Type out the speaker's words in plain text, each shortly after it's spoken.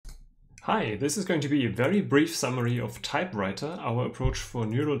Hi, this is going to be a very brief summary of TypeWriter, our approach for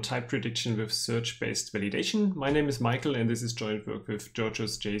neural type prediction with search-based validation. My name is Michael and this is joint work with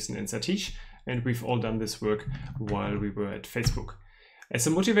Georgios, Jason and Satish, and we've all done this work while we were at Facebook. As a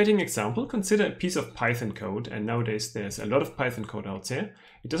motivating example, consider a piece of Python code, and nowadays there's a lot of Python code out there.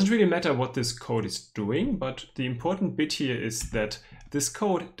 It doesn't really matter what this code is doing, but the important bit here is that this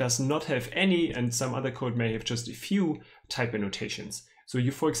code does not have any, and some other code may have just a few, type annotations. So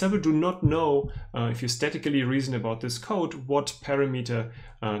you, for example, do not know if you statically reason about this code, what parameter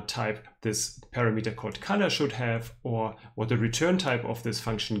type this parameter called color should have, or what the return type of this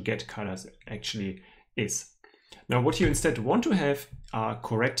function getColors actually is. Now, what you instead want to have are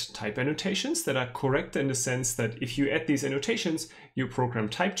correct type annotations that are correct in the sense that if you add these annotations, you program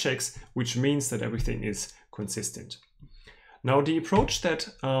type checks, which means that everything is consistent. Now, the approach that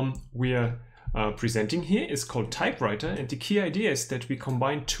we are presenting here is called TypeWriter, and the key idea is that we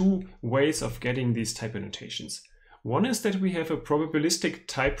combine two ways of getting these type annotations. One is that we have a probabilistic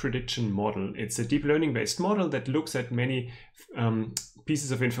type prediction model. It's a deep learning based model that looks at many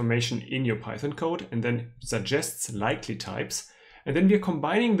pieces of information in your Python code and then suggests likely types. And then we are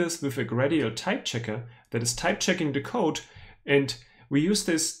combining this with a gradual type checker that is type checking the code, and we use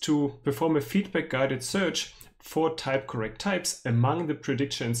this to perform a feedback guided search for type correct types among the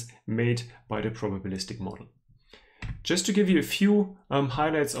predictions made by the probabilistic model. Just to give you a few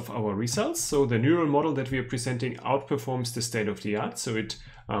highlights of our results. So the neural model that we are presenting outperforms the state of the art. So it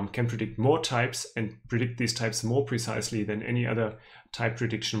can predict more types and predict these types more precisely than any other type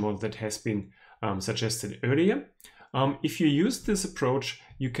prediction model that has been suggested earlier. If you use this approach,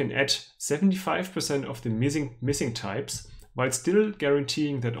 you can add 75% of the missing types while still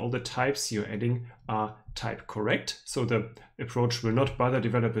guaranteeing that all the types you're adding are type correct. So the approach will not bother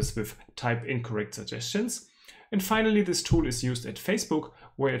developers with type incorrect suggestions. And finally, this tool is used at Facebook,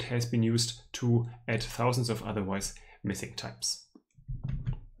 where it has been used to add thousands of otherwise missing types.